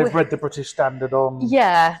look like they've read the British Standard on.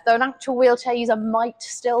 Yeah, though an actual wheelchair user might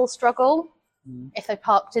still struggle. If they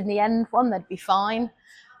parked in the end one, they'd be fine.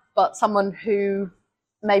 But someone who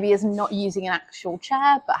maybe is not using an actual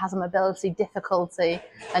chair but has a mobility difficulty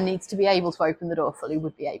and needs to be able to open the door fully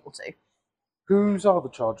would be able to. Whose are the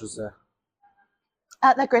chargers there?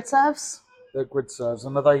 They're grid serves. They're grid serves.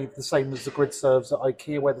 And are they the same as the grid serves at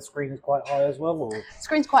IKEA where the screen is quite high as well? Or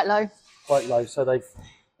Screen's quite low. Quite low, so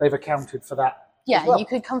they've accounted for that. Yeah, well. You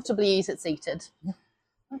could comfortably use it seated.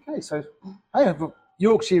 Okay, so hey,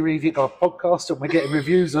 Yorkshire Review got a podcast, and we're getting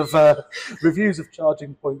reviews of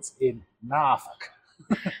charging points in Norfolk.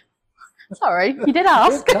 Sorry, you did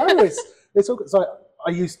ask. No, it's all good. So I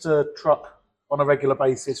used to truck on a regular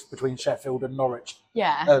basis between Sheffield and Norwich.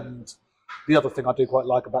 Yeah. And the other thing I do quite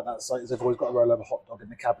like about that site is they've always got a rollover hot dog in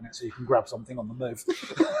the cabinet, so you can grab something on the move.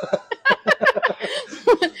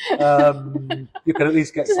 You can at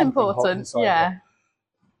least get something hot inside. Yeah.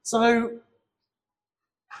 So,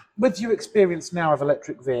 with your experience now of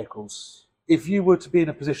electric vehicles, if you were to be in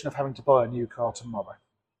a position of having to buy a new car tomorrow,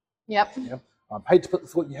 I hate to put the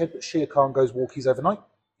thought in your head, but sheer car goes walkies overnight.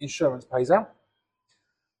 Insurance pays out.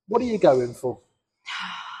 What are you going for?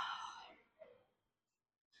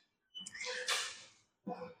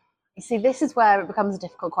 You see, this is where it becomes a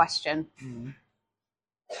difficult question.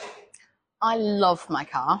 I love my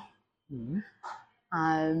car.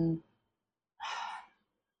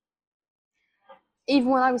 Even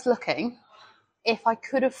when I was looking, if I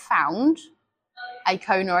could have found a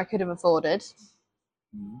Kona I could have afforded,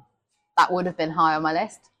 that would have been high on my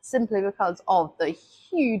list, simply because of the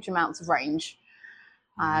huge amounts of range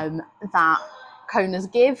that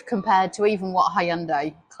Konas give compared to even what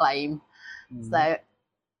Hyundai claim. So they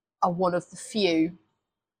are one of the few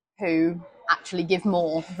who actually give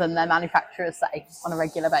more than their manufacturers say on a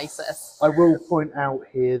regular basis. I will point out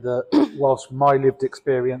here that whilst my lived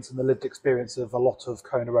experience and the lived experience of a lot of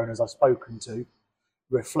Kona owners I've spoken to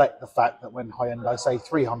reflect the fact that when Hyundai say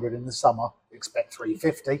 300 in the summer, expect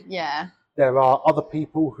 350. Yeah. There are other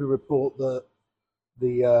people who report that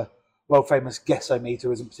the world-famous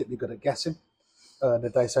guessometer isn't particularly good at guessing. And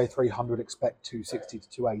if they say 300, expect 260 to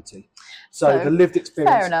 280. So the lived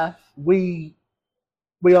experience... Fair enough.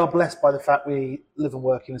 We are blessed by the fact we live and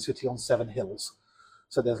work in a city on 7 hills.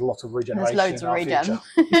 So there's a lot of regeneration. There's loads of regen.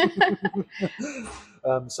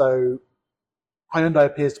 So Hyundai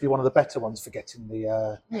appears to be one of the better ones for getting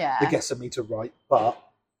the guessometer right, but...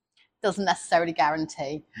 Doesn't necessarily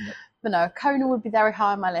guarantee. No. But no, Kona would be very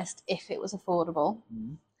high on my list if it was affordable.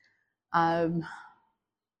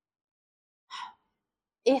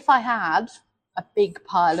 If I had a big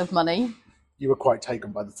pile of money... You were quite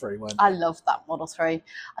taken by the 3, weren't you? I loved that Model 3.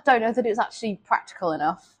 I don't know that it was actually practical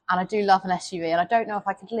enough, and I do love an SUV, and I don't know if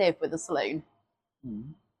I could live with a saloon.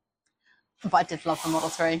 But I did love the Model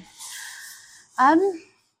 3.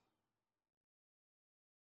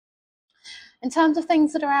 In terms of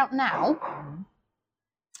things that are out now,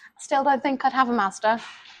 I still don't think I'd have a Mazda.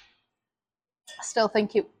 I still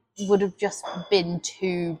think it would have just been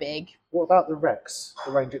too big. What about the Rex,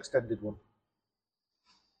 the range extended one?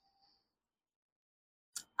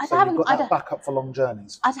 You've got that backup for long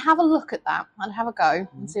journeys. I'd have a look at that. I'd have a go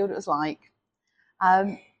and see what it was like.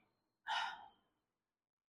 I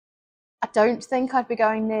don't think I'd be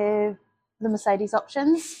going near the Mercedes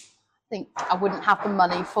options. I think I wouldn't have the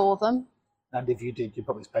money for them. And if you did, you'd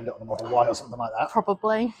probably spend it on a Model Y or something like that.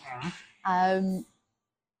 Probably.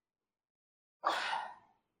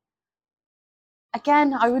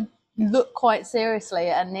 Again, I would look quite seriously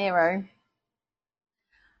at a Nero.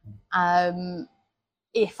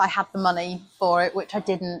 If I had the money for it, which I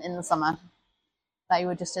didn't in the summer. They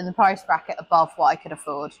were just in the price bracket above what I could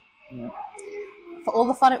afford. Yeah. For all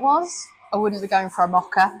the fun it was, I wouldn't be going for a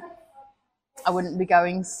Mocha. I wouldn't be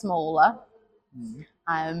going smaller.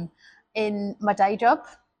 In my day job,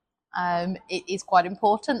 it is quite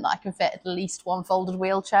important that I can fit at least one folded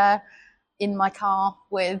wheelchair in my car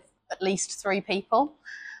with at least 3 people,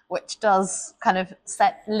 which does kind of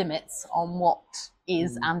set limits on what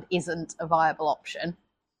is and isn't a viable option.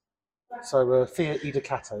 So Fiat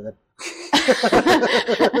Ducato then?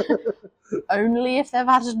 Only if they've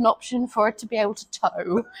added an option for it to be able to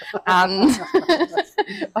tow, and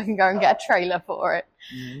I can go and get a trailer for it.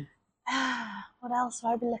 What else would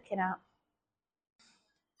I be looking at?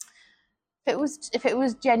 If it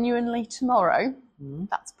was genuinely tomorrow,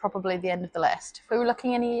 that's probably the end of the list. If we were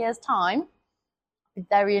looking in a year's time, I'd be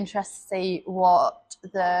very interested to see what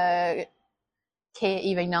the Kia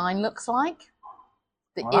EV9 looks like.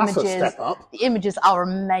 The images are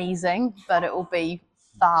amazing, but it will be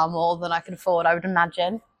far more than I can afford, I would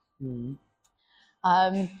imagine.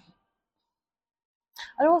 I'd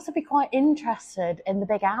also be quite interested in the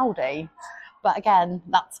big Audi, but again,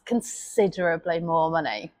 that's considerably more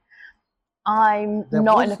money. I'm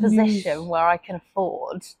not in a position where I can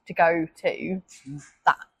afford to go to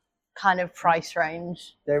that kind of price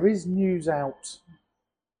range. There is news out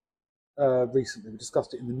recently. We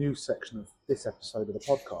discussed it in the news section of this episode of the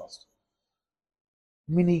podcast.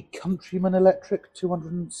 Mini Countryman electric,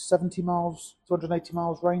 270 miles, 280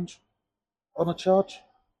 miles range on a charge.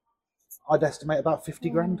 I'd estimate about 50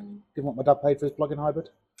 grand, given what my dad paid for his plug-in hybrid.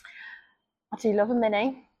 I do love a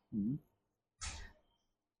Mini.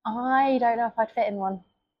 I don't know if I'd fit in one.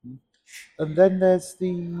 And then there's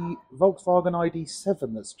the Volkswagen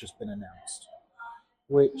ID7 that's just been announced,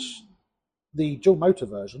 which the dual motor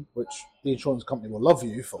version, which the insurance company will love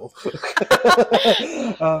you for,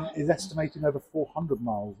 is estimating over 400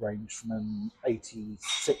 miles range from an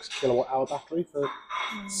 86 kilowatt hour battery for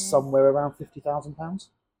somewhere around £50,000.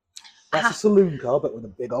 That's a saloon car, but with a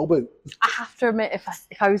big old boot. I have to admit,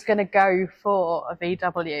 if I was going to go for a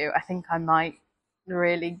VW, I think I might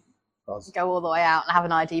really go all the way out and have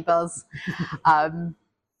an ID Buzz. Because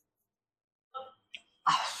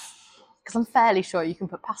I'm fairly sure you can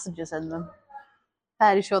put passengers in them.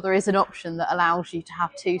 Fairly sure there is an option that allows you to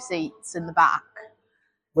have 2 seats in the back.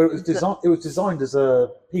 Well, it was designed as a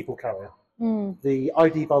people carrier. The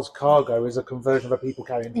ID Buzz Cargo is a conversion of a people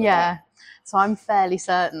carrier. Yeah, so I'm fairly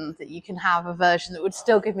certain that you can have a version that would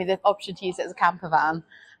still give me the option to use it as a camper van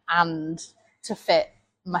and to fit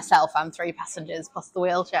myself and 3 passengers plus the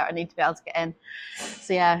wheelchair I need to be able to get in.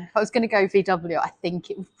 So yeah, if I was going to go VW, I think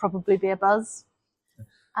it would probably be a Buzz.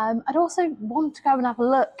 I'd also want to go and have a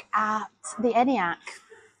look at the ENIAC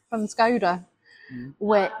from Skoda,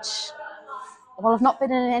 which, while I've not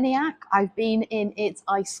been in an ENIAC, I've been in its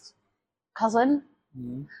ICE cousin,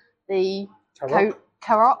 the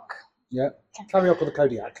Karoq. Yeah, Karoq or the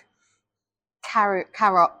Kodiaq.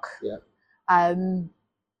 Karoq. Yeah. And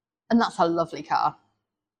that's a lovely car.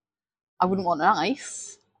 I wouldn't want an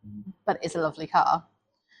ICE, but it's a lovely car.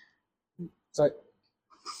 So,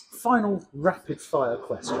 final rapid fire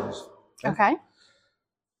questions. Okay.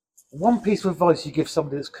 One piece of advice you give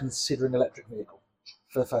somebody that's considering an electric vehicle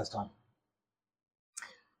for the first time.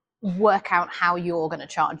 Work out how you're going to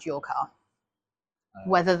charge your car.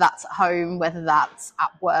 Whether that's at home, whether that's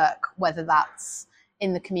at work, whether that's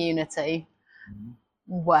in the community.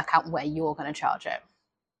 Work out where you're going to charge it.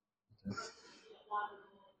 Okay.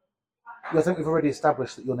 I think we've already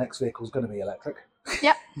established that your next vehicle is going to be electric.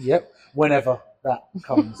 Yep. Yep. Whenever that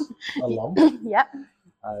comes along. Yep.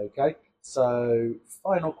 Okay. So,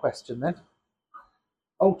 final question then.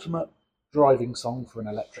 Ultimate driving song for an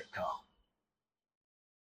electric car.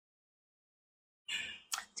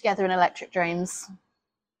 Together in Electric Dreams.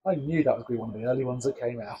 I knew that was going to be one of the early ones that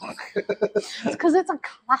came out. It's because it's a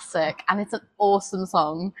classic and it's an awesome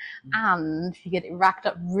song, and if you get it racked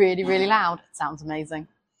up really, really loud, it sounds amazing.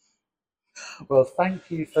 Well, thank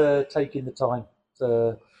you for taking the time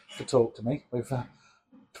to talk to me. We've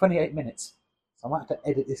 28 minutes, so I might have to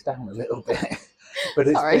edit this down a little bit. But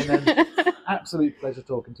it's Sorry. been an absolute pleasure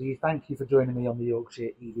talking to you. Thank you for joining me on the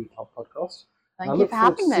Yorkshire EV Club podcast. Thank you for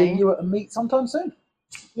having me. Seeing you at a meet sometime soon.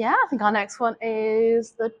 Yeah, I think our next one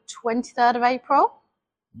is the 23rd of April.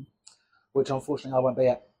 Which unfortunately I won't be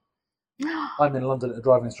at. I'm in London at a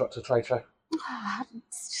driving instructor trade show.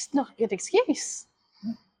 It's just not a good excuse.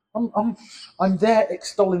 I'm there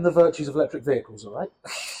extolling the virtues of electric vehicles, all right?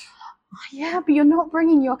 Yeah, but you're not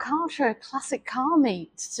bringing your car to a classic car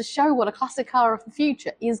meet to show what a classic car of the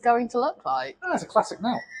future is going to look like. Ah, it's a classic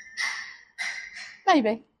now.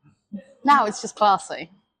 Maybe. Now it's just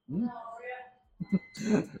classy. Right.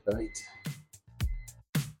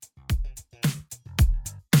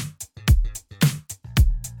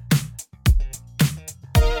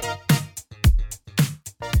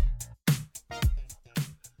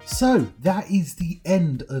 So that is the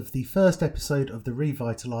end of the first episode of the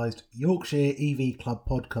revitalised Yorkshire EV Club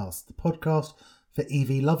podcast, the podcast for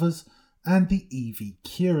EV lovers and the EV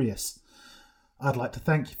curious. I'd like to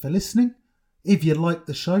thank you for listening. If you like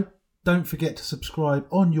the show, don't forget to subscribe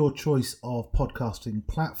on your choice of podcasting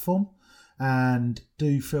platform, and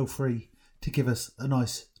do feel free to give us a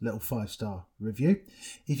nice little 5-star review.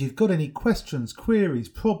 If you've got any questions, queries,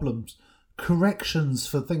 problems, corrections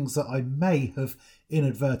for things that I may have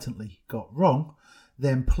inadvertently got wrong,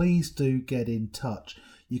 then please do get in touch.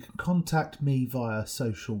 You can contact me via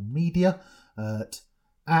social media at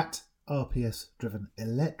RPS Driven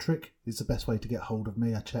Electric is the best way to get hold of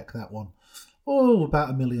me. I check that one about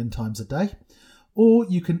 1 million times a day. Or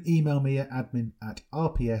you can email me at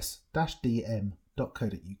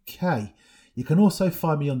admin@rps-dm.co.uk. You can also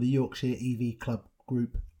find me on the Yorkshire EV Club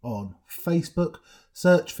group on Facebook.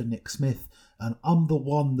 Search for Nick Smith, and I'm the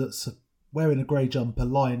one that's wearing a grey jumper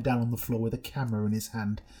lying down on the floor with a camera in his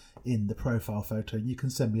hand in the profile photo, and you can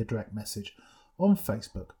send me a direct message on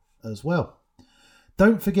Facebook as well.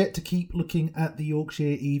 Don't forget to keep looking at the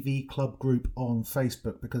Yorkshire EV Club group on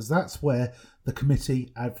Facebook, because that's where the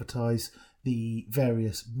committee advertise the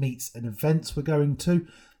various meets and events we're going to.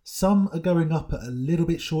 Some are going up at a little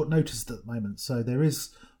bit short notice at the moment, so there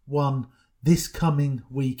is one this coming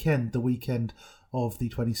weekend, the weekend of the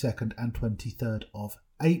 22nd and 23rd of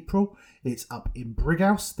April. It's up in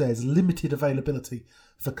Brighouse. There's limited availability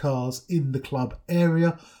for cars in the club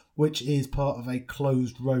area, which is part of a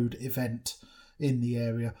closed road event in the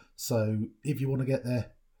area. So if you want to get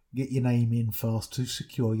there, get your name in fast to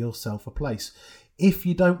secure yourself a place. If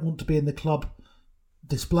you don't want to be in the club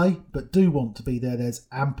display but do want to be there, there's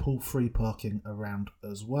ample free parking around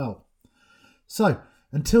as well. So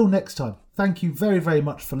until next time, thank you very, very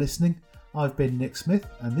much for listening. I've been Nick Smith,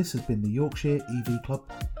 and this has been the Yorkshire EV Club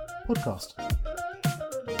podcast.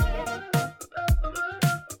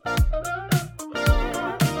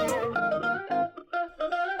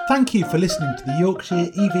 Thank you for listening to the Yorkshire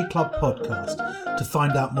EV Club podcast. To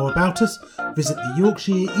find out more about us, visit the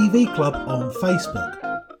Yorkshire EV Club on Facebook.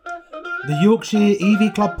 The Yorkshire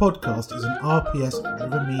EV Club podcast is an RPS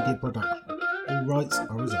Driven Media production. All rights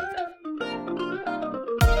are reserved.